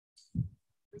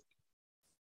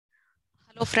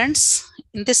Hello friends,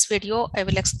 in this video I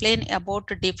will explain about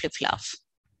D flip-flop.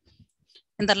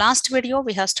 In the last video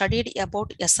we have studied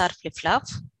about SR flip-flop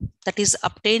that is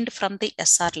obtained from the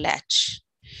SR latch.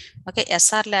 Okay,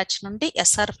 SR latch నుండి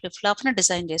SR flip-flop ని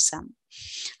design చేసాం.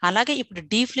 అలాగే ఇప్పుడు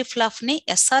D flip-flop ని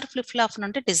SR flip-flop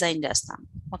నుండి design చేస్తాం.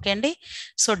 Okay అండి,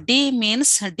 so D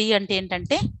means D అంటే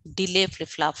ఏంటంటే డిలే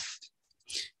flip-flop.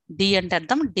 డి అంటే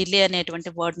అర్థం డిలే అనేటువంటి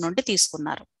వర్డ్ నుండి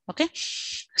తీసుకున్నారు. ఓకే,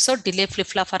 సో డిలే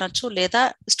ఫ్లిప్-ఫ్లాప్ అనొచ్చు, లేదా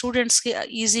స్టూడెంట్స్ కి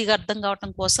ఈజీగా అర్థం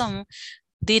కావటం కోసం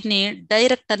దీన్ని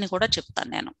డైరెక్ట్ అని కూడా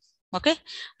చెప్తాను నేను. ఓకే,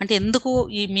 అంటే ఎందుకు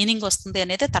ఈ మీనింగ్ వస్తుంది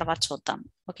అనేది తర్వాత చూద్దాం.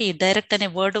 ఓకే, ఈ డైరెక్ట్ అనే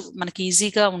వర్డ్ మనకి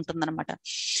ఈజీగా ఉంటుంది అనమాట.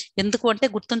 ఎందుకు అంటే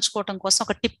గుర్తుంచుకోవటం కోసం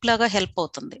ఒక టిప్ లాగా హెల్ప్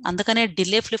అవుతుంది, అందుకనే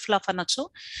డిలే ఫ్లిప్-ఫ్లాప్ అనొచ్చు.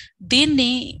 దీన్ని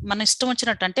మన ఇష్టం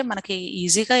వచ్చినట్టు అంటే మనకి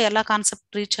ఈజీగా ఎలా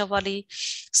కాన్సెప్ట్ రీచ్ అవ్వాలి,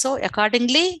 సో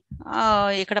అకార్డింగ్లీ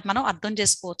ఇక్కడ మనం అర్థం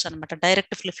చేసుకోవచ్చు అనమాట.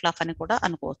 డైరెక్ట్ ఫ్లిప్-ఫ్లాప్ అని కూడా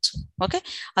అనుకోవచ్చు. ఓకే,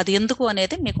 అది ఎందుకు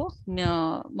అనేది మీకు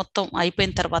మొత్తం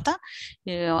అయిపోయిన తర్వాత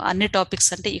అన్ని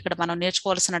టాపిక్స్ అంటే ఇక్కడ మనం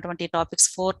నేర్చుకోవాల్సినటువంటి టాపిక్స్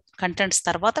 4 కంటెంట్స్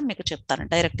తర్వాత మీకు చెప్తాను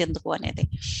డైరెక్ట్ ఎందుకు అనేది.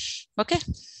 ఓకే,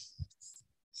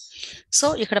 సో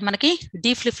ఇక్కడ మనకి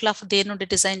డి ఫ్లిప్-ఫ్లాప్ దేని నుండి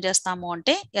డిజైన్ చేస్తాము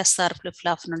అంటే ఎస్ఆర్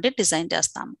ఫ్లిప్-ఫ్లాప్ నుండి డిజైన్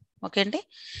చేస్తాము. ఓకే అండి,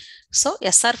 సో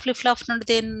ఎస్ఆర్ ఫ్లిప్-ఫ్లాప్ నుండి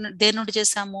దేని నుండి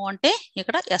చేసాము అంటే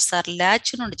ఇక్కడ ఎస్ఆర్ ల్యాచ్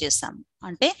నుండి చేసాము.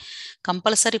 అంటే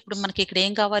కంపల్సరీ ఇప్పుడు మనకి ఇక్కడ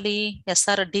ఏం కావాలి,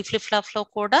 ఎస్ఆర్ డి ఫ్లిప్-ఫ్లాప్ లో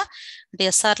కూడా అంటే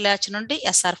ఎస్ఆర్ ల్యాచ్ నుండి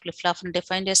ఎస్ఆర్ ఫ్లిప్-ఫ్లాప్ ని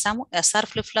డిఫైన్ చేసాము. ఎస్ఆర్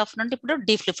ఫ్లిప్-ఫ్లాప్ నుండి ఇప్పుడు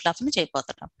డి ఫ్లిప్-ఫ్లాప్ ని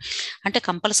చేయబోతున్నాం. అంటే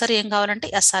కంపల్సరీ ఏం కావాలంటే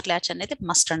ఎస్ఆర్ ల్యాచ్ అనేది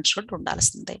మస్ట్ అండ్ షుడ్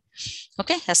ఉండాల్సిందే.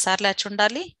 ఓకే, ఎస్ఆర్ ల్యాచ్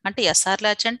ఉండాలి. అంటే ఎస్ఆర్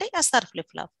ల్యాచ్ అంటే ఎస్ఆర్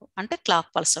ఫ్లిప్-ఫ్లాప్ అంటే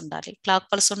క్లాక్ పల్స్ ఉండాలి, క్లాక్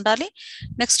పల్స్ ఉండాలి.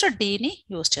 నెక్స్ట్ డిని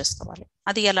యూజ్ చేసుకోవాలి.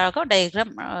 అది ఎలాగో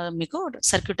డయాగ్రామ్ మీకు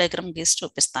సర్క్యూట్ డయాగ్రామ్ గీసి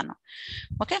చూపిస్తాను.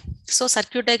 ఓకే, సో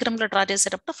సర్క్యూట్ డయాగ్రామ్ లో డ్రా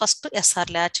చేసేటప్పుడు first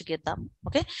SR latch గీద్దాము.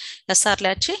 Okay, SR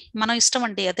latch మనం ఇష్టం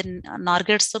అండి, అది నార్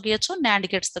గేట్స్ తో గీయచ్చు, నాండ్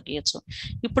గేట్స్ తో గీయచ్చు.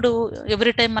 ఇప్పుడు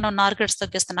ఎవ్రీ టైం మనం నార్ గేట్స్ తో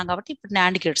గీస్తున్నాం కాబట్టి ఇప్పుడు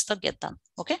నాండ్ గేట్స్ తో గీద్దాం.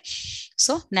 Okay,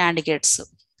 so NAND gates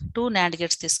 2 NAND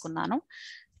gates తీసుకున్నాను.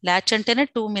 ల్యాచ్ అంటేనే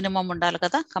 2 మినిమం ఉండాలి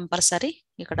కదా కంపల్సరీ.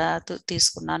 ఇక్కడ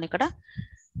తీసుకున్నాను, ఇక్కడ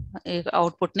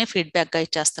అవుట్పుట్ ని ఫీడ్బ్యాక్ గా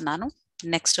ఇచ్చేస్తున్నాను.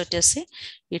 నెక్స్ట్ వచ్చేసి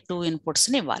ఈ 2 ఇన్పుట్స్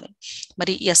ని ఇవ్వాలి.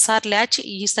 మరి ఎస్ఆర్ ల్యాచ్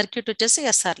ఈ సర్క్యూట్ వచ్చేసి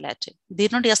ఎస్ఆర్ ల్యాచ్,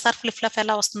 దీని నుండి ఎస్ఆర్ ఫ్లిప్-ఫ్లాప్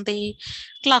ఎలా వస్తుంది,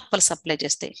 క్లాక్ పల్స్ అప్లై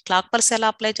చేస్తే. క్లాక్ పల్స్ ఎలా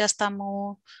అప్లై చేస్తాము,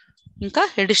 ఇంకా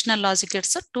additional logic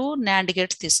gates 2 NAND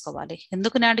gates తీసుకోవాలి.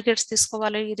 ఎందుకు నాండ్ గేట్స్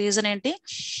తీసుకోవాలి, రీజన్ ఏంటి,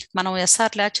 మనం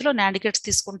ఎస్ఆర్ ల్యాచ్ లో నాండ్ గేట్స్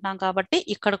తీసుకుంటున్నాం కాబట్టి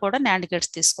ఇక్కడ కూడా నాండ్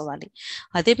గేట్స్ తీసుకోవాలి.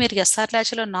 అదే మీరు ఎస్ఆర్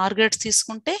ల్యాచ్ లో నార్ గేట్స్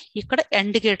తీసుకుంటే ఇక్కడ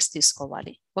ఎండ్ గేట్స్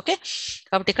తీసుకోవాలి. ఓకే,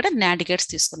 కాబట్టి ఇక్కడ నాండ్ గేట్స్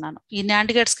తీసుకున్నాను. ఈ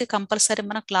నాండ్ గేట్స్ కి కంపల్సరీ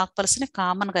మనం క్లాక్ పల్స్ ని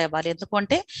కామన్ గా ఇవ్వాలి,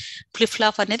 ఎందుకంటే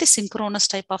ఫ్లిప్-ఫ్లాప్ అనేది synchronous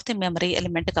type of the memory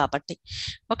element కాబట్టి.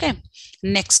 ఓకే,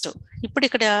 నెక్స్ట్ ఇప్పుడు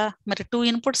ఇక్కడ మరి 2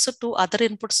 ఇన్పుట్స్ 2 అదర్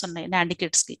ఇన్పుట్స్ ఉన్నాయి నాండ్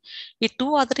గేట్స్ కి. ఈ 2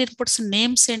 అదర్ ఇన్పుట్స్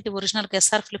నేమ్స్ ఏంటి, ఒరిజినల్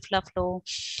ఎస్ఆర్ ఫ్లిప్-ఫ్లాప్ లో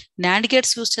నాండ్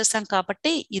గేట్స్ యూజ్ చేస్తాం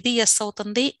కాబట్టి ఇది ఎస్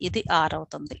అవుతుంది, ఇది ఆర్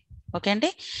అవుతుంది. ఓకే అండి,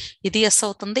 ఇది ఎస్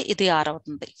అవుతుంది, ఇది ఆర్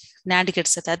అవుతుంది నాండ్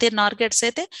గేట్స్ అయితే. అదే నార్ గేట్స్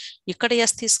అయితే ఇక్కడ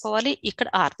ఎస్ తీసుకోవాలి, ఇక్కడ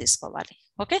ఆర్ తీసుకోవాలి.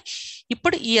 ఓకే,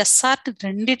 ఇప్పుడు ఈ ఎస్ఆర్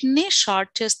రెండింటిని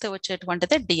షార్ట్ చేస్తే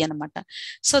వచ్చేటువంటిదే డి అనమాట.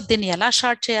 సో దీన్ని ఎలా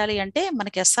షార్ట్ చేయాలి అంటే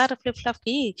మనకి ఎస్ఆర్ ఫ్లిప్-ఫ్లాప్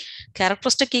కి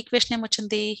క్యారెక్టరిస్టిక్ ఈక్వేషన్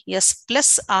ఏమొచ్చింది, S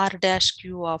plus are dash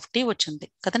Q of D వచ్చింది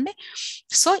కదండి.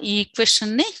 సో ఈ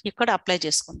ఈక్వేషన్ ని ఇక్కడ అప్లై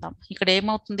చేసుకుందాం. ఇక్కడ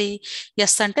ఏమవుతుంది,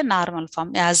 ఎస్ అంటే normal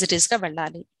form as it is గా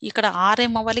వెళ్ళాలి, ఇక్కడ ఆర్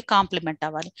ఏమవ్వాలి, కాంప్లిమెంట్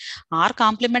అవ్వాలి. ఆర్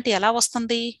కాంప్లిమెంట్ ఎలా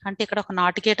వస్తుంది అంటే ఇక్కడ ఒక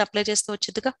నాట్ గేట్ అప్లై చేస్తే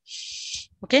వచ్చిందిగా.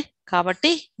 ఓకే, కాబట్టి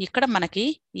ఇక్కడ మనకి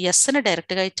ఎస్ ని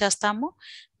డైరెక్ట్ గా ఇచ్చేస్తాము,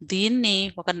 దీన్ని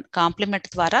ఒక కాంప్లిమెంట్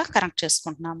ద్వారా కనెక్ట్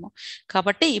చేసుకుంటున్నాము.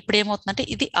 కాబట్టి ఇప్పుడు ఏమవుతుందంటే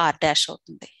ఇది ఆర్ డాష్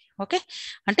అవుతుంది. ఓకే,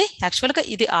 అంటే యాక్చువల్గా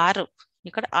ఇది ఆర్,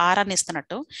 ఇక్కడ ఆర్ అని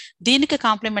ఇస్తున్నట్టు, దీనికి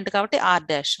కాంప్లిమెంట్ కాబట్టి ఆర్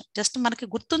డాష్. జస్ట్ మనకి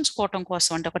గుర్తుంచుకోవటం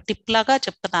కోసం అంటే ఒక టిప్ లాగా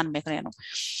చెప్తున్నాను మీకు నేను.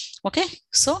 ఓకే,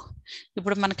 సో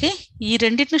ఇప్పుడు మనకి ఈ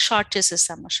రెండింటిని షార్ట్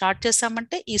చేసేసాము. షార్ట్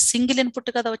చేసామంటే ఈ సింగిల్ ఇన్పుట్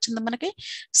కదా వచ్చింది మనకి,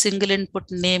 సింగిల్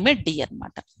ఇన్పుట్ నేమే డి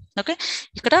అనమాట. ఓకే,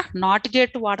 ఇక్కడ నాట్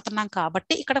గేట్ వాడుతున్నాం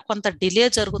కాబట్టి ఇక్కడ కొంత డిలే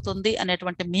జరుగుతుంది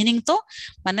అనేటువంటి మీనింగ్ తో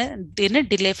మన దీన్ని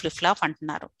డిలే ఫ్లిప్-ఫ్లాప్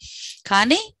అంటున్నారు.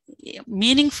 కానీ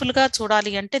మీనింగ్ఫుల్ గా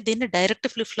చూడాలి అంటే దీన్ని డైరెక్ట్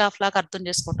ఫ్లిప్-ఫ్లాప్ లాగా అర్థం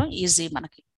చేసుకోవడం ఈజీ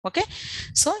మనకి. ఓకే,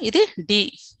 సో ఇది డి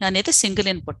అనేది సింగిల్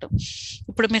ఇన్పుట్,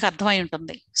 ఇప్పుడు మీకు అర్థమై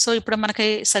ఉంటుంది. సో ఇప్పుడు మనకి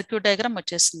సర్క్యూట్ డయాగ్రామ్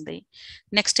వచ్చేసింది.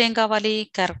 నెక్స్ట్ ఏం కావాలి,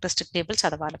 క్యారెక్టరిస్టిక్ టేబుల్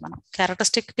చదవాలి. మనం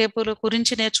క్యారెక్టరిస్టిక్ టేబుల్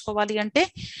గురించి నేర్చుకోవాలి అంటే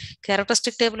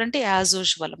క్యారెక్టరిస్టిక్ టేబుల్ అంటే యాజ్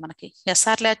యూజువల్ మనకి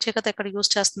ఎస్ఆర్ ల్యాచ్ కదా ఇక్కడ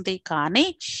యూజ్ చేస్తుంది, కానీ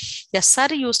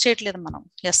ఎస్ఆర్ యూజ్ చేయట్లేదు మనం.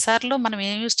 ఎస్ఆర్ లో మనం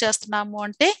ఏం యూజ్ చేస్తున్నాము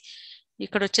అంటే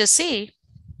ఇక్కడ వచ్చేసి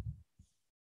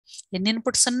ఎన్ని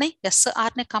ఇన్పుట్స్ ఉన్నాయి,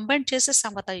 ఎస్ఆర్ని కంబైన్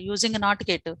చేసేసాం కదా యూజింగ్ నాట్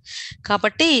గేట్.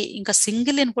 కాబట్టి ఇంకా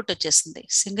సింగిల్ ఇన్పుట్ వచ్చేసింది.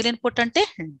 సింగిల్ ఇన్పుట్ అంటే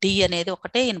డి అనేది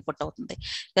ఒకటే ఇన్పుట్ అవుతుంది,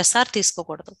 ఎస్ఆర్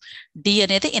తీసుకోకూడదు, డి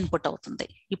అనేది ఇన్పుట్ అవుతుంది.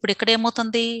 ఇప్పుడు ఇక్కడ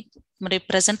ఏమవుతుంది, మరి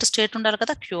ప్రెసెంట్ స్టేట్ ఉండాలి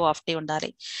కదా, క్యూ ఆఫ్ టీ ఉండాలి.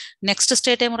 నెక్స్ట్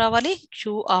స్టేట్ ఏం రావాలి,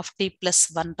 క్యూ ఆఫ్ టీ ప్లస్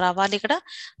 1 రావాలి ఇక్కడ,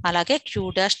 అలాగే క్యూ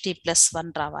డాష్ టీ ప్లస్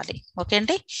 1 రావాలి. ఓకే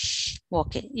అండి.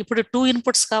 ఓకే, ఇప్పుడు 2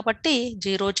 ఇన్పుట్స్ కాబట్టి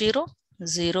 0 0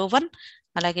 0 1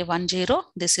 అలాగే 1 0,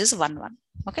 this is 1 1.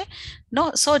 Okay no,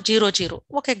 so 0 0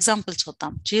 ఒక ఎగ్జాంపుల్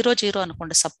చూద్దాం. 0 0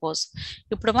 అనుకోండి సపోజ్.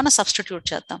 ఇప్పుడు మనం సబ్స్టిట్యూట్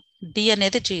చేద్దాం. డి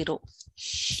అనేది 0,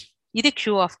 ఇది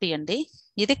క్యూ ఆఫ్ టీ అండి,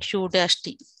 ఇది క్యూ డాష్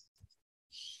టీ,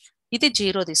 ఇది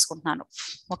 0 తీసుకుంటున్నాను.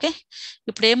 ఓకే,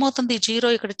 ఇప్పుడు ఏమవుతుంది,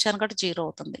 0 ఇక్కడ ఇచ్చాను కాబట్టి 0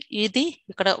 అవుతుంది, ఇది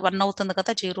ఇక్కడ 1 అవుతుంది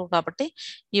కదా 0 కాబట్టి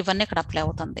ఇవన్నీ ఇక్కడ అప్లై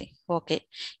అవుతుంది. ఓకే,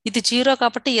 ఇది 0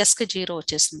 కాబట్టి ఎస్కి 0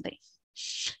 వచ్చేసింది.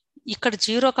 ఇక్కడ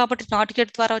 0 కాబట్టి నాట్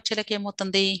గేట్ ద్వారా వచ్చేలాకి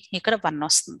ఏమవుతుంది, ఇక్కడ 1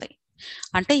 వస్తుంది.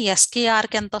 అంటే ఎస్కి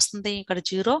ఆర్కి ఎంత వస్తుంది, ఇక్కడ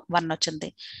 0 1 వచ్చింది.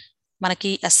 మనకి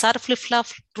SR flip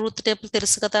flop truth table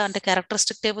తెలుసు కదా, అంటే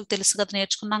క్యారెక్టరిస్టిక్ టేబుల్ తెలుసు కదా,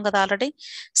 నేర్చుకున్నాం కదా ఆల్రెడీ.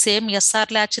 సేమ్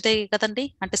ఎస్ఆర్ ల్యాచ్దే కదండి,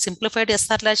 అంటే సింప్లిఫైడ్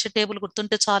ఎస్ఆర్ ల్యాచ్ టేబుల్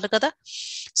గుర్తుంటే చాలు కదా.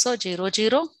 సో 0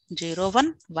 0 0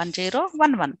 1 1 0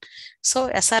 1 1. సో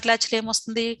ఎస్ఆర్ ల్యాచ్లో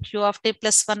ఏమొస్తుంది, queue of tea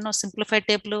plus 1 simplified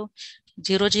table.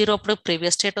 0 0 అప్పుడు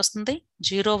ప్రీవియస్ స్టేట్ వస్తుంది,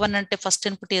 0 1 అంటే ఫస్ట్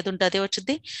ఇన్పుట్ ఏది ఉంటే అదే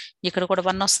వచ్చింది, ఇక్కడ కూడా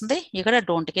 1 వస్తుంది, ఇక్కడ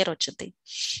డోంట్ కేర్ వచ్చింది.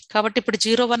 కాబట్టి ఇప్పుడు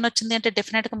 0 1 వచ్చింది అంటే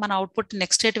డెఫినెట్ గా మన అవుట్పుట్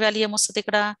నెక్స్ట్ స్టేట్ వాల్యూ ఏమొస్తుంది,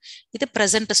 ఇక్కడ ఇది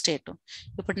ప్రెసెంట్ స్టేట్.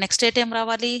 ఇప్పుడు నెక్స్ట్ స్టేట్ ఏం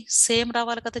రావాలి, సేమ్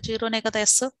రావాలి కదా, 0నే కదా,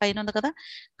 ఎస్ పైన ఉంది కదా,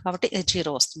 కాబట్టి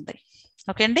 0 వస్తుంది.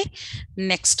 ఓకే అండి.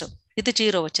 నెక్స్ట్ ఇది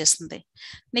 0 వచ్చేసింది,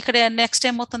 ఇక్కడ నెక్స్ట్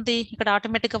ఏమవుతుంది, ఇక్కడ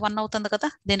ఆటోమేటిక్గా 1 అవుతుంది కదా,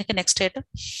 దీనికి నెక్స్ట్ స్టేట్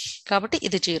కాబట్టి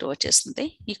ఇది 0 వచ్చేసింది,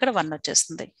 ఇక్కడ 1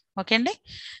 వచ్చేస్తుంది. ఓకే అండి.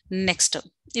 నెక్స్ట్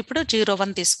ఇప్పుడు 0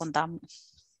 1 తీసుకుందాము.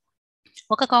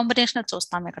 ఒక కాంబినేషన్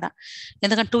చూస్తాం ఇక్కడ,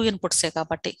 ఎందుకంటే 2 ఇన్పుట్సే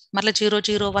కాబట్టి మళ్ళీ 0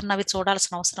 0 1 అవి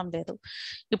చూడాల్సిన అవసరం లేదు.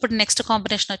 ఇప్పుడు నెక్స్ట్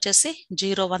కాంబినేషన్ వచ్చేసి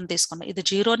 0 1 తీసుకున్నాం, ఇది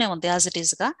 0నే ఉంది యాజ్ ఇట్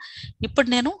ఈస్గా. ఇప్పుడు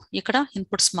నేను ఇక్కడ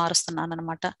ఇన్పుట్స్ మారుస్తున్నాను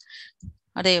అనమాట,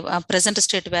 అదే ప్రెసెంట్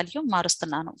స్టేట్ వాల్యూ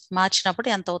మారుస్తున్నాను. మార్చినప్పుడు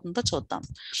ఎంత అవుతుందో చూద్దాం.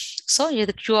 సో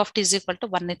ఇది queue of T is equal to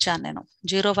 1 ఇచ్చాను నేను,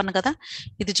 0 1 కదా,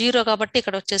 ఇది 0 కాబట్టి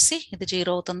ఇక్కడ వచ్చేసి ఇది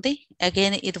 0 అవుతుంది,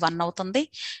 అగైన్ ఇది 1 అవుతుంది,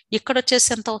 ఇక్కడ వచ్చేసి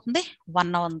ఎంత అవుతుంది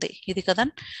 1 ఉంది, ఇది కదా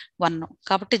 1.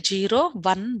 కాబట్టి 0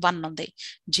 1 1 ఉంది.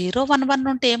 0 1 1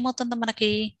 ఉంటే ఏమవుతుంది మనకి,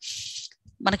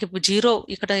 మనకి 0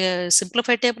 ఇక్కడ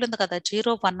సింప్లిఫైడ్ టేబుల్ ఉంది కదా,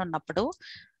 0 1 ఉన్నప్పుడు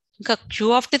ఇంకా క్యూ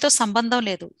ఆఫ్ టీతో సంబంధం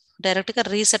లేదు, డైరెక్ట్ గా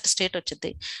రీసెట్ స్టేట్ వచ్చింది.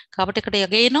 కాబట్టి ఇక్కడ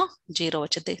అగైన్ 0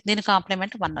 వచ్చింది, దీని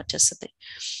కాంప్లిమెంట్ 1 వచ్చేస్తుంది.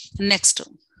 నెక్స్ట్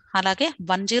అలాగే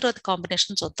 1 0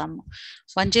 కాంబినేషన్ చూద్దాము.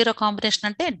 1 0 కాంబినేషన్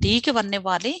అంటే డీకి 1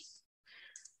 ఇవ్వాలి,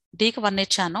 డీకి 1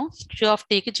 ఇచ్చాను, క్యూ ఆఫ్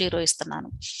టీకి 0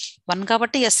 ఇస్తున్నాను. 1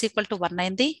 కాబట్టి ఎస్ ఈక్వల్ టు 1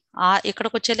 అయింది,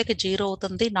 ఇక్కడికి వచ్చేలాకి 0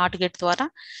 అవుతుంది నాట్ గేట్ ద్వారా.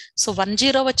 సో 1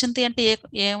 0 వచ్చింది అంటే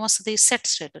ఏమొస్తుంది, సెట్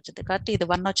స్టేట్ వచ్చింది, కాబట్టి ఇది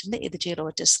 1 వచ్చింది, ఇది 0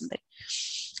 వచ్చేసింది.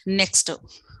 నెక్స్ట్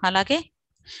అలాగే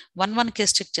 1 1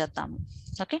 కేసు చెక్ చేద్దాము.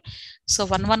 ఓకే, సో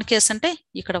 1 1 కేసు అంటే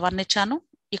ఇక్కడ 1 ఇచ్చాను,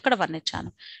 ఇక్కడ 1 ఇచ్చాను,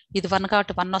 ఇది 1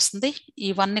 కాబట్టి 1 వస్తుంది, ఈ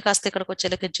 1 కాస్త ఇక్కడికి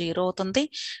వచ్చేలాకి 0 అవుతుంది.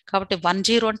 కాబట్టి 1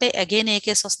 0 అంటే అగైన్ ఏ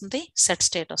కేసు వస్తుంది, సెట్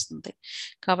స్టేట్ వస్తుంది,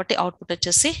 కాబట్టి అవుట్పుట్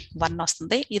వచ్చేసి 1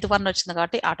 వస్తుంది. ఇది 1 వచ్చింది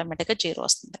కాబట్టి ఆటోమేటిక్గా 0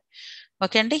 వస్తుంది.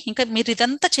 ఓకే అండి. ఇంకా మీరు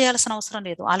ఇదంతా చేయాల్సిన అవసరం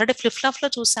లేదు, ఆల్రెడీ ఫ్లిప్ ఫ్లాప్ లో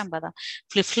చూసాం కదా.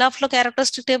 ఫ్లిప్ ఫ్లాప్ లో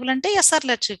క్యారెక్టరిస్టిక్ టేబుల్ అంటే ఎస్ఆర్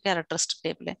ల్యాచ్ క్యారెక్టరిస్టిక్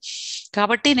టేబులే.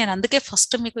 కాబట్టి నేను అందుకే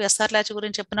ఫస్ట్ మీకు ఎస్ఆర్ ల్యాచ్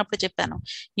గురించి చెప్పినప్పుడు చెప్పాను,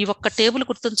 ఈ ఒక్క టేబుల్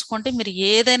గుర్తుంచుకోండి మీరు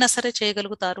ఏదైనా సరే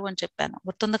చేయగలుగుతారు అని చెప్పాను,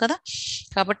 గుర్తుంది కదా.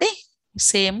 కాబట్టి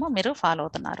సేమ్ మీరు ఫాలో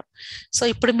అవుతున్నారు. సో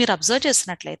ఇప్పుడు మీరు అబ్జర్వ్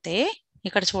చేసినట్లయితే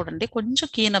ఇక్కడ చూడండి, కొంచెం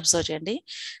కీన్ అబ్జర్వ్ చేయండి.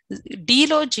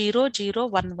 డిలో 0 0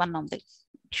 1 1 ఉంది,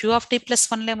 క్యూ ఆఫ్ టీ ప్లస్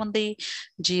 1 ఏముంది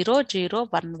 0 0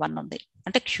 1 1 ఉంది.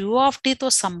 అంటే క్యూ ఆఫ్ టీతో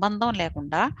సంబంధం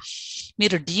లేకుండా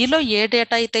మీరు డిలో ఏ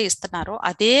డేటా అయితే ఇస్తున్నారో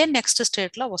అదే నెక్స్ట్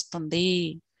స్టేట్ లో వస్తుంది.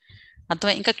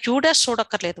 అర్థమై, ఇంకా క్యూ డాష్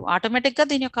చూడక్కర్లేదు, ఆటోమేటిక్ గా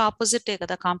దీని యొక్క ఆపోజిటే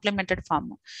కదా కాంప్లిమెంటెడ్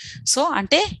ఫామ్. సో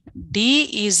అంటే డి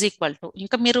ఈజ్ ఈక్వల్ టు,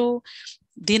 ఇంకా మీరు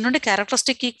దీని నుండి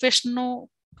క్యారెక్టరిస్టిక్ ఈక్వేషన్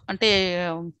అంటే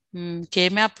కే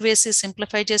మ్యాప్ వేసి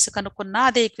సింప్లిఫై చేసి కనుక్కున్నా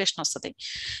అదే ఈక్వేషన్ వస్తుంది,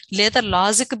 లేదా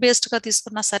లాజిక్ బేస్డ్ గా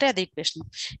తీసుకున్నా సరే అదే ఈక్వేషన్.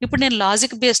 ఇప్పుడు నేను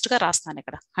లాజిక్ బేస్డ్ గా రాస్తాను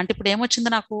ఇక్కడ, అంటే ఇప్పుడు ఏమొచ్చింది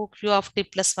నాకు, queue of tea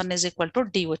plus 1 is equal to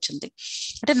D వచ్చింది,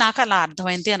 అంటే నాకు అలా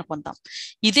అర్థమైంది అనుకుందాం.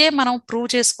 ఇదే మనం ప్రూవ్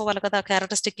చేసుకోవాలి కదా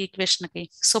క్యారెక్టరిస్టిక్ ఈక్వేషన్ కి.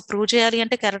 సో ప్రూవ్ చేయాలి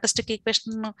అంటే క్యారెక్టరిస్టిక్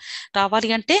ఈక్వేషన్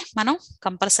రావాలి అంటే మనం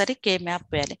కంపల్సరీ కే మ్యాప్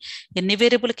వేయాలి. ఎన్ని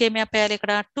వేరియబుల్ కే మ్యాప్ వేయాలి,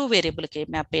 ఇక్కడ 2 వేరియబుల్ కే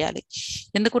మ్యాప్ వేయాలి.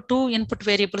 ఎందుకు, 2 ఇన్పుట్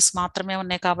వేరియబుల్స్ మాత్రమే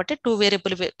ఉన్నాయి కాబట్టి 2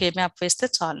 వేరియబుల్ కే మ్యాప్ వేస్తే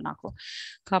చాలు నాకు.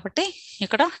 కాబట్టి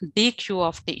ఇక్కడ D queue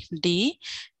of tea, D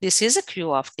this is queue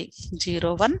of tea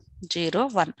 0 1 0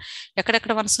 1.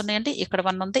 ఎక్కడెక్కడ వన్స్ ఉన్నాయండి? ఇక్కడ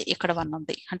 1 ఉంది, ఇక్కడ 1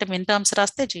 ఉంది. అంటే మిన్ టర్మ్స్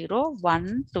రాస్తే 0 1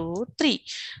 2 3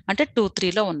 అంటే 2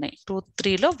 3లో ఉన్నాయి, 2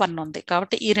 3లో 1 ఉంది.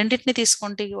 కాబట్టి ఈ రెండింటిని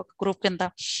తీసుకోండి ఒక గ్రూప్ కింద.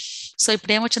 సో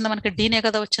ఇప్పుడు ఏమొచ్చిందో మనకి డీనే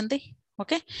కదా వచ్చింది.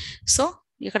 ఓకే, సో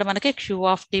ఇక్కడ మనకి queue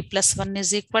of tea plus 1 is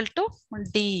equal to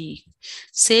D.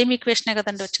 Same ఈక్వేషనే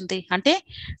కదండి వచ్చింది. అంటే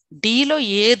డిలో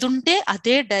ఏది ఉంటే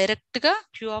అదే డైరెక్ట్ గా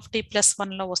క్యూ ఆఫ్ టీ ప్లస్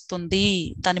 1లో వస్తుంది.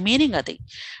 దాని మీనింగ్ అది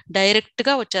డైరెక్ట్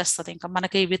గా వచ్చేస్తుంది, ఇంకా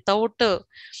మనకి without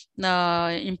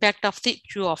impact of the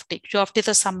queue of tea. Queue of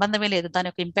టీతో సంబంధమే లేదు, దాని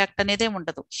యొక్క ఇంపాక్ట్ అనేదే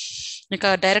ఉండదు. ఇంకా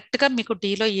డైరెక్ట్ గా మీకు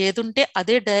డిలో ఏది ఉంటే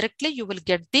అదే directly you will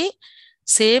get the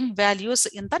same values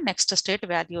in the next state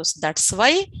values. That's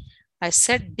why I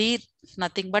said D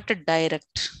nothing but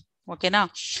direct. ఓకేనా,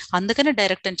 అందుకనే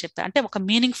డైరెక్ట్ అని చెప్పా. అంటే ఒక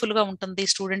మీనింగ్ఫుల్ గా ఉంటుంది,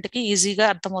 స్టూడెంట్ కి ఈజీగా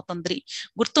అర్థమవుతుంది,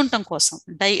 గుర్తుండటం కోసం.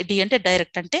 డి అంటే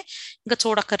డైరెక్ట్, అంటే ఇంకా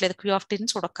చూడక్కర్లేదు, క్యూ ఆఫ్ టీని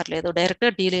చూడక్కర్లేదు, డైరెక్ట్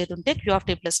గా డి లేదు ఉంటే క్యూ ఆఫ్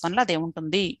టీ ప్లస్ 1లో అదే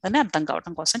ఉంటుంది అని అర్థం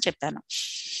కావడం కోసం చెప్పాను.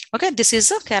 Okay, this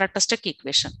is characteristic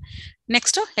equation.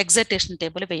 Next excitation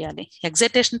table వేయాలి.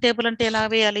 ఎగ్జైటేషన్ టేబుల్ అంటే ఎలా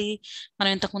వేయాలి?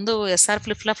 మనం ఇంతకుముందు ఎస్ఆర్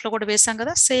ఫ్లిప్ ఫ్లాప్ లో కూడా వేసాం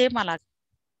కదా, సేమ్ అలా.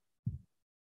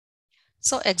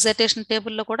 సో ఎగ్జైటేషన్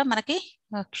టేబుల్లో కూడా మనకి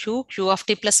క్యూ ఆఫ్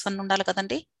టీ ప్లస్ 1 ఉండాలి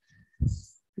కదండి.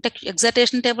 అంటే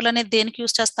ఎగ్జైటేషన్ టేబుల్ అనేది దేనికి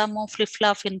యూజ్ చేస్తాము? ఫ్లిప్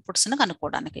ఫ్లాప్ ఇన్పుట్స్ ని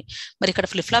కనుక్కోవడానికి. మరి ఇక్కడ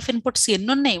ఫ్లిప్ ఫ్లాప్ ఇన్పుట్స్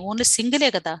ఎన్ని ఉన్నాయి? ఓన్లీ సింగిలే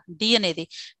కదా డి అనేది,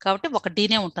 కాబట్టి ఒక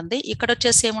డీనే ఉంటుంది. ఇక్కడ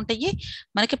వచ్చేసి ఏముంటాయి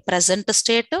మనకి present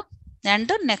state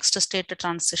and next state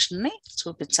transition ని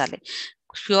చూపించాలి.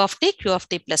 క్యూ ఆఫ్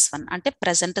టీ ప్లస్ 1 అంటే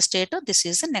present state, this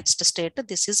is next state,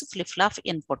 this is flip flop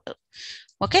input.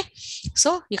 Okay, so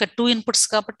ఇక 2 ఇన్పుట్స్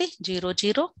కాబట్టి 0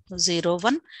 0 0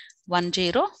 1 1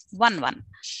 0 1 1.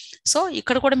 సో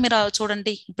ఇక్కడ కూడా మీరు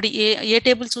చూడండి, ఇప్పుడు ఏ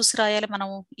టేబుల్ చూసి రాయాలి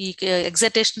మనము? ఈ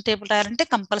ఎగ్జైటేషన్ టేబుల్ రాయాలంటే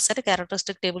కంపల్సరీ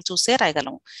క్యారెక్టరిస్టిక్ టేబుల్ చూసే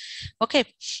రాయగలము. ఓకే,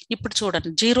 ఇప్పుడు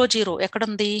చూడండి 0 0 ఎక్కడ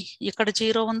ఉంది? ఇక్కడ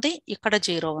 0 ఉంది, ఇక్కడ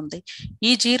 0 ఉంది.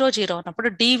 ఈ 0 0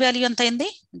 ఉన్నప్పుడు డి వాల్యూ ఎంత అయింది?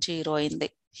 0 అయింది.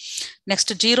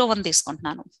 నెక్స్ట్ 0 1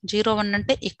 తీసుకుంటున్నాను. 0 1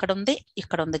 అంటే ఇక్కడ ఉంది,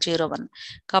 ఇక్కడ ఉంది 0 1,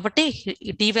 కాబట్టి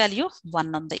డి వాల్యూ 1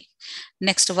 ఉంది.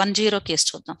 నెక్స్ట్ 1 0 కేసు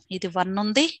చూద్దాం. ఇది 1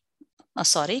 ఉంది,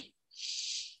 సారీ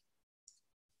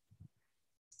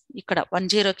ఇక్కడ 1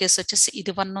 0 కేసు వచ్చేసి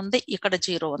ఇది 1 ఉంది, ఇక్కడ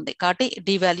 0 ఉంది, కాబట్టి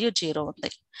డి వాల్యూ 0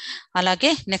 ఉంది. అలాగే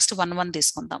నెక్స్ట్ 1 1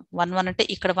 తీసుకుందాం. 1 1 అంటే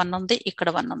ఇక్కడ 1 ఉంది, ఇక్కడ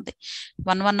 1 ఉంది.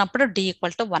 1 1 అప్పుడు డి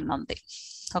ఈక్వల్ టు 1 ఉంది.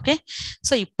 ఓకే,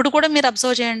 సో ఇప్పుడు కూడా మీరు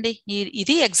అబ్జర్వ్ చేయండి,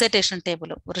 ఇది ఎగ్జైటేషన్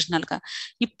టేబుల్ ఒరిజినల్ గా.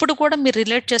 ఇప్పుడు కూడా మీరు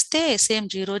రిలేట్ చేస్తే సేమ్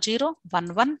 0 0 1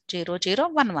 1 0 0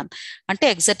 1 1. అంటే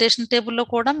ఎగ్జైటేషన్ టేబుల్లో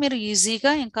కూడా మీరు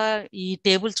ఈజీగా ఇంకా ఈ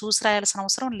టేబుల్ చూసి రాయాల్సిన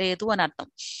అవసరం లేదు అని అర్థం.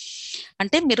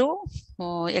 అంటే మీరు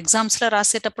ఎగ్జామ్స్ లో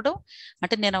రాసేటప్పుడు,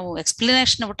 అంటే నేను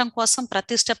ఎక్స్ప్లెనేషన్ ఇవ్వటం కోసం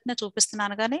ప్రతి స్టెప్ ని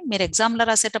చూపిస్తున్నాను, కానీ మీరు ఎగ్జామ్ లో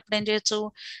రాసేటప్పుడు ఏం చేయొచ్చు,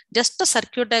 జస్ట్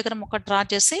సర్క్యూట్ డయాగ్రామ్ ఒక డ్రా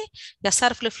చేసి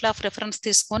ఎస్ఆర్ ఫ్లిప్ ఫ్లాప్ రెఫరెన్స్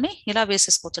తీసుకొని ఇలా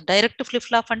వేసేసుకోవచ్చు. డైరెక్ట్ ఫ్లిప్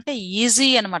ఫ్లాప్ అంటే ఈజీ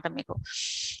అనమాట మీకు.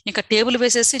 ఇంకా టేబుల్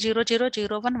వేసేసి 0 0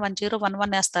 0 1 1 0 1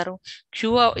 1 వేస్తారు.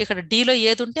 క్యూ ఇక్కడ డిలో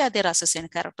ఏది ఉంటే అదే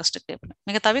రాసేసేయండి క్యారెక్టరిస్టిక్ టేబుల్,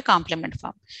 మిగతావి కాంప్లిమెంట్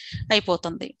ఫామ్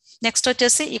అయిపోతుంది. నెక్స్ట్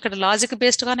వచ్చేసి ఇక్కడ లాజిక్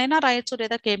బేస్డ్ గానైనా రాయొచ్చు,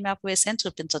 లేదా కే మ్యాప్ వేసి అని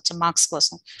చూపించవచ్చు మార్క్స్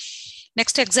కోసం.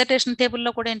 నెక్స్ట్ ఎగ్జైటేషన్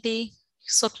టేబుల్లో కూడా ఏంటి,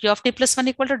 so Q of tea plus 1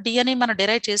 equal to D అని మనం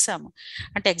డిరైవ్ చేసాము.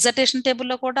 అంటే ఎగ్జైటేషన్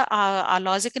టేబుల్లో కూడా ఆ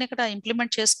లాజిక్ ని ఇక్కడ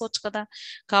ఇంప్లిమెంట్ చేసుకోవచ్చు కదా.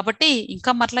 కాబట్టి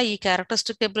ఇంకా మరలా ఈ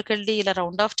క్యారెక్టరిస్టిక్ టేబుల్కి వెళ్ళి ఇలా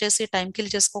రౌండ్ ఆఫ్ చేసి టైం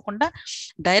కిల్ చేసుకోకుండా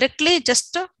directly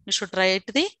just you should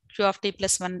write the queue of tea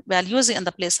plus 1 values in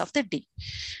the place of the D.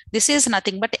 This is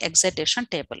nothing but excitation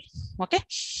table. Okay,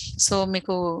 so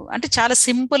మీకు అంటే చాలా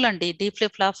సింపుల్ అండి D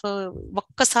flip flop.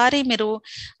 ఒక్కసారి మీరు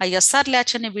ఆ SR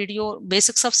latch అనే video,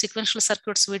 basics of sequential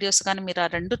circuits videos కానీ మీరు ఆ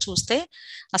రెండు చూస్తే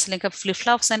అసలు ఇంకా ఫ్లిప్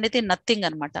ఫ్లాప్స్ అనేది నథింగ్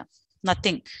అనమాట,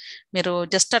 నథింగ్. మీరు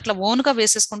జస్ట్ అట్లా ఓన్ గా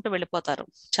వేసేసుకుంటూ వెళ్ళిపోతారు.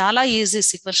 చాలా ఈజీ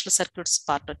సీక్వెన్షియల్ సర్క్యూట్స్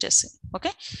పార్ట్ వచ్చేసి.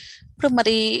 ఓకే, ఇప్పుడు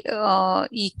మరి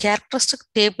ఈ క్యారెక్టరిస్టిక్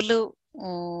టేబుల్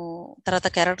తర్వాత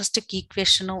క్యారెక్టరిస్టిక్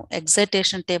ఈక్వేషన్,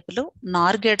 ఎగ్జైటేషన్ టేబుల్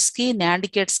నార్ గేట్స్ కి నాండ్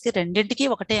గేట్స్ కి రెండింటికి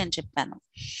ఒకటే అని చెప్పాను,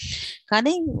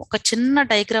 కానీ ఒక చిన్న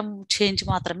డయాగ్రామ్ చేంజ్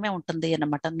మాత్రమే ఉంటుంది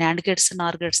అన్నమాట నాండ్ గేట్స్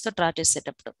నార్ గేట్స్ తో డ్రా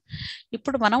చేసేటప్పుడు.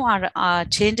 ఇప్పుడు మనం ఆ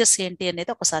చేంజెస్ ఏంటి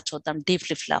అనేది ఒకసారి చూద్దాం డి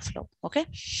ఫ్లిప్ ఫ్లాప్ లో. ఓకే,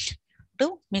 ఇప్పుడు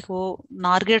మీకు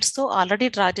నార్ గేట్స్ తో ఆల్రెడీ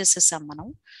డ్రా చేసేసాం మనం.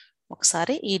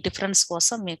 ఒకసారి ఈ డిఫరెన్స్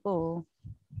కోసం మీకు,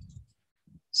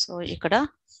 సో ఇక్కడ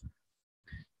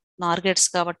నార్ గేట్స్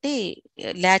కాబట్టి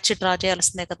ల్యాచ్ డ్రా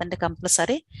చేయాల్సిందే కదండి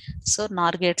కంపల్సరీ. సో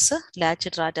నార్ గేట్స్ ల్యాచ్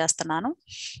డ్రా చేస్తున్నాను.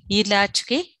 ఈ ల్యాచ్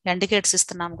కి ఎండ్ గేట్స్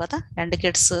ఇస్తున్నాము కదా, ఎండ్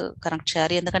గేట్స్ కనెక్ట్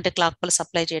చేయాలి ఎందుకంటే క్లాక్ పల్స్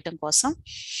అప్లై చేయడం కోసం.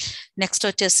 నెక్స్ట్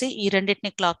వచ్చేసి ఈ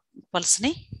రెండింటిని క్లాక్ పల్స్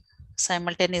ని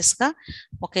సైమల్టేనియస్ గా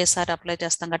ఒకేసారి అప్లై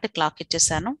చేస్తాం కాబట్టి క్లాక్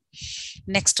ఇచ్చేసాను.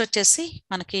 నెక్స్ట్ వచ్చేసి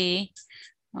మనకి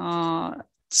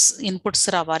ఇన్పుట్స్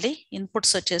రావాలి.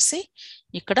 ఇన్పుట్స్ వచ్చేసి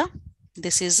ఇక్కడ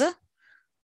this is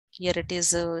here it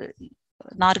is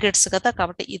Nar gates కదా,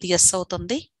 కాబట్టి ఇది ఎస్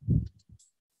అవుతుంది.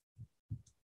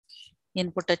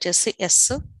 ఇన్పుట్ వచ్చేసి ఎస్,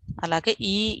 అలాగే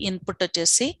ఈ ఇన్పుట్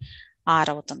వచ్చేసి ఆర్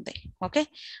అవుతుంది. ఓకే,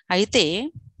 అయితే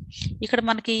ఇక్కడ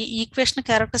మనకి ఈక్వేషన్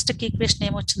క్యారెక్టరిస్టిక్ ఈక్వేషన్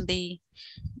ఏమొచ్చింది,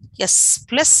 S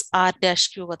plus are dash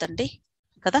Q కదండి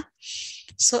కదా.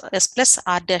 So S plus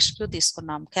are dash Q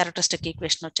తీసుకున్నాం క్యారెక్టరిస్టిక్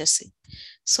ఈక్వేషన్ వచ్చేసి.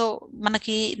 సో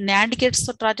మనకి నాండ్ గేట్స్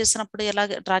తో డ్రా చేసినప్పుడు ఎలా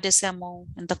డ్రా చేసాము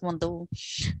ఇంతకుముందు,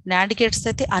 నాండ్ గేట్స్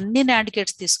అయితే అన్ని నాండ్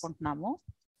గేట్స్ తీసుకుంటున్నాము.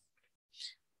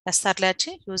 SR latch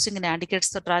using NAND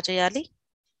gates తో డ్రా చేయాలి.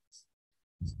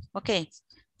 ఓకే,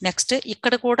 నెక్స్ట్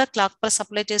ఇక్కడ కూడా క్లాక్ పల్స్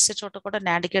అప్లై చేసే చోట కూడా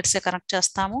నాండ్ గేట్సే కనెక్ట్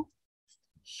చేస్తాము.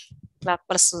 క్లాక్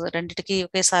పల్స్ రెండింటికి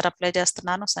ఒకేసారి అప్లై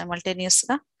చేస్తున్నాను సైమల్టేనియస్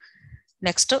గా.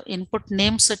 నెక్స్ట్ ఇన్పుట్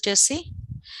నేమ్స్ వచ్చేసి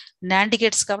నాండ్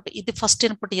గేట్స్ కాబట్టి ఇది ఫస్ట్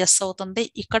ఇన్పుట్ ఎస్ అవుతుంది,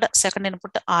 ఇక్కడ సెకండ్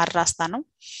ఇన్పుట్ ఆర్ రాస్తాను.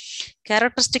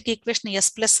 Characteristic equation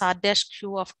S plus are dash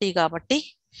Q of tea కాబట్టి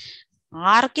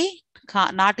ఆర్కి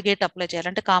నాట్ గేట్ అప్లై చేయాలి,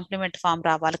 అంటే కాంప్లిమెంట్ ఫామ్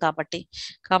రావాలి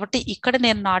కాబట్టి ఇక్కడ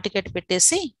నేను నాట్ గేట్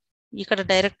పెట్టేసి ఇక్కడ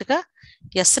డైరెక్ట్గా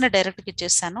ఎస్ని డైరెక్ట్గా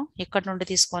ఇచ్చేసాను. ఇక్కడ నుండి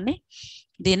తీసుకొని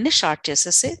దీన్ని షార్ట్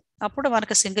చేసేసి అప్పుడు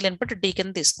మనకి సింగిల్ ఇన్పుట్ డి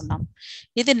కింద తీసుకున్నాం.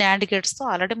 ఇది నాండ్ గేట్స్తో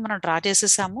ఆల్రెడీ మనం డ్రా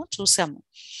చేసేసాము చూసాము.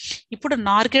 ఇప్పుడు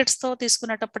నార్ గేట్స్తో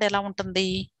తీసుకునేటప్పుడు ఎలా ఉంటుంది,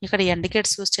 ఇక్కడ ఎండ్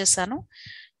గేట్స్ యూజ్ చేశాను,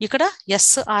 ఇక్కడ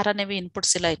ఎస్ ఆర్ అనేవి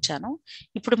ఇన్పుట్స్ ఇలా ఇచ్చాను.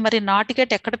 ఇప్పుడు మరి నాట్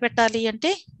గేట్ ఎక్కడ పెట్టాలి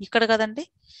అంటే ఇక్కడ కదండి,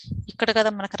 ఇక్కడ కదా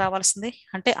మనకు రావాల్సింది,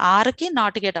 అంటే ఆర్కి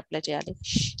నాట్ గేట్ అప్లై చేయాలి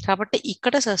కాబట్టి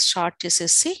ఇక్కడ షార్ట్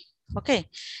చేసేసి ఓకే,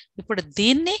 ఇప్పుడు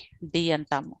దీన్ని డి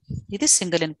అంటాము, ఇది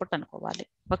సింగిల్ ఇన్పుట్ అనుకోవాలి.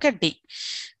 Okay, D.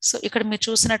 సో ఇక్కడ మీరు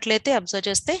చూసినట్లయితే అబ్జర్వ్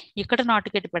చేస్తే ఇక్కడ నాట్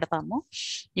గేట్ పెడతాము,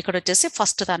 ఇక్కడ వచ్చేసి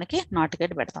ఫస్ట్ దానికి నాట్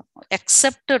గేట్ పెడతాము.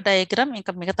 ఎక్సెప్ట్ డయాగ్రామ్,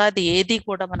 ఇంకా మిగతాది ఏది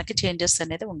కూడా మనకి చేంజెస్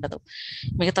అనేది ఉండదు,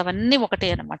 మిగతావన్నీ ఒకటే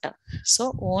అనమాట. సో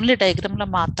ఓన్లీ డయాగ్రామ్లో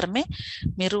మాత్రమే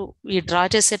మీరు ఈ డ్రా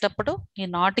చేసేటప్పుడు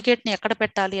ఈ నాట్ గేట్ని ఎక్కడ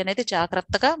పెట్టాలి అనేది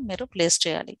జాగ్రత్తగా మీరు ప్లేస్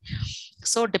చేయాలి.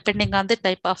 So depending on the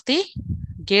type of the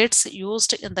gates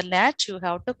used in the latch, you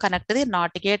have to connect the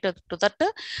NOT gate to that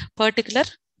particular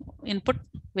input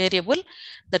variable,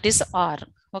 that is R.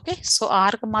 Okay, so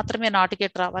ఆర్కి మాత్రమే not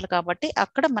gate రావాలి కాబట్టి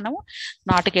అక్కడ మనము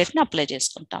not గేట్ని apply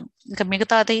చేసుకుంటాం. ఇంకా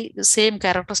మిగతాది same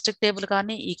characteristic table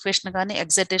కానీ equation కానీ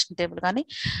ఎక్సైటేషన్ టేబుల్ కానీ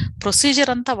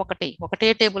ప్రొసీజర్ అంతా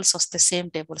ఒకటే టేబుల్స్ వస్తాయి, సేమ్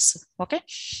టేబుల్స్. ఓకే,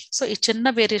 సో ఈ చిన్న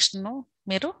వేరియేషన్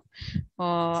మీరు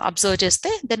అబ్జర్వ్ చేస్తే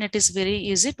then it is very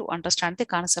easy to understand the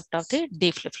concept of the D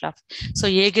flip flop. So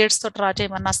A గేట్స్తో draw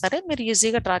చేయమన్నా సరే మీరు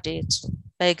ఈజీగా డ్రా చేయొచ్చు,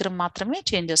 డయాగ్రామ్ మాత్రమే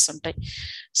చేంజెస్ ఉంటాయి.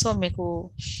 సో మీకు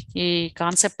ఈ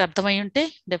కాన్సెప్ట్ అర్థమై ఉంటే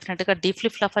డెఫినెట్గా డీ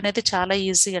ఫ్లిప్ ఫ్లాప్ అనేది చాలా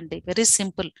ఈజీ అండి, వెరీ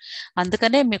సింపుల్.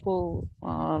 అందుకనే మీకు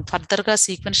ఫర్దర్గా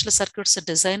సీక్వెన్షియల్ సర్క్యూట్స్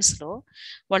డిజైన్స్లో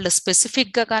వాళ్ళు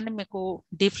స్పెసిఫిక్గా కానీ మీకు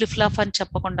డీ ఫ్లిప్ ఫ్లాప్ అని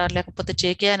చెప్పకుండా, లేకపోతే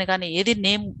జేకే అని కానీ ఏది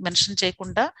నేమ్ మెన్షన్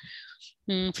చేయకుండా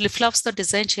ఫ్లిప్ ఫ్లాప్స్ తో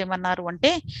డిజైన్ చేయమన్నారు అంటే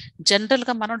జనరల్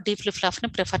గా మనం డీ ఫ్లిప్ ఫ్లాప్ ని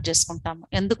ప్రిఫర్ చేసుకుంటాము.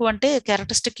 ఎందుకు అంటే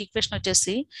క్యారెక్టరిస్టిక్ ఈక్వేషన్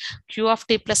వచ్చేసి queue of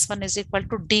tea plus 1 is equal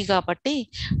to D కాబట్టి,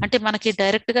 అంటే మనకి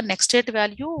డైరెక్ట్ గా నెక్స్ట్ స్టేట్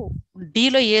వాల్యూ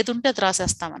డిలో ఏది ఉంటే అది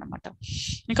రాసేస్తాం అనమాట,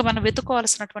 ఇంకా మనం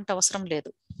వెతుక్కోవాల్సినటువంటి అవసరం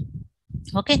లేదు.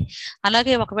 ఓకే,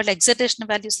 అలాగే ఒకవేళ ఎక్సైటేషన్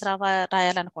వాల్యూస్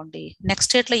రాయాలనుకోండి,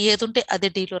 నెక్స్ట్ స్టేట్లో ఏది ఉంటే అది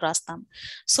డీలో రాస్తాం.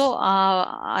 సో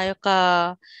ఆ యొక్క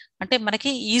అంటే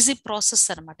మనకి ఈజీ ప్రాసెస్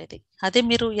అనమాట ఇది. అదే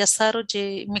మీరు ఎస్ఆర్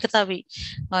మిగతావి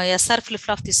ఎస్ఆర్ ఫ్లిప్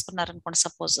ఫ్లాప్ తీసుకున్నారనుకోండి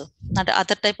సపోజ్, అంటే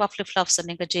other type of flip flops అని,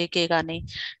 ఇంకా జేకే కానీ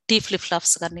టీ ఫ్లిప్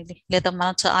ఫ్లాప్స్ కానీ, లేదా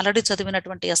మనం ఆల్రెడీ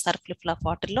చదివినటువంటి ఎస్ఆర్ ఫ్లిప్ ఫ్లాప్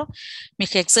వాటిల్లో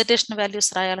మీకు ఎక్సైటేషన్ వాల్యూస్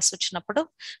రాయాల్సి వచ్చినప్పుడు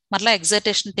మళ్ళీ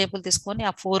ఎక్సైటేషన్ టేబుల్ తీసుకొని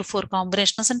ఆ 4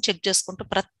 కాంబినేషన్స్ అని చెక్ చేసుకుంటూ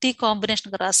ప్రతి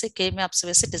కాంబినేషన్ రాసి కే మ్యాప్స్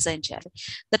వేసి డిజైన్ చేయాలి.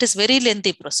 That is very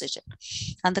lengthy procedure.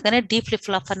 అందుకనే డీ ఫ్లిప్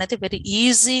ఫ్లాప్ అనేది very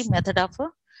easy method of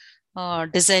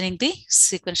designing the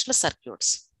sequential circuits.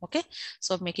 Okay,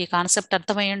 so మీకు ఈ కాన్సెప్ట్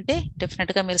అర్థమై ఉంటే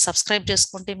డెఫినెట్గా మీరు సబ్స్క్రైబ్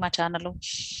చేసుకోండి మా ఛానల్.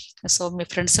 సో మీ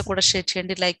ఫ్రెండ్స్ కూడా షేర్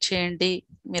చేయండి, లైక్ చేయండి.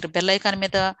 మీరు బెల్ ఐకాన్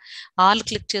మీద ఆల్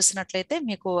క్లిక్ చేసినట్లయితే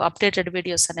మీకు అప్డేటెడ్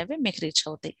వీడియోస్ అనేవి మీకు రీచ్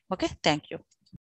అవుతాయి. Okay, thank you.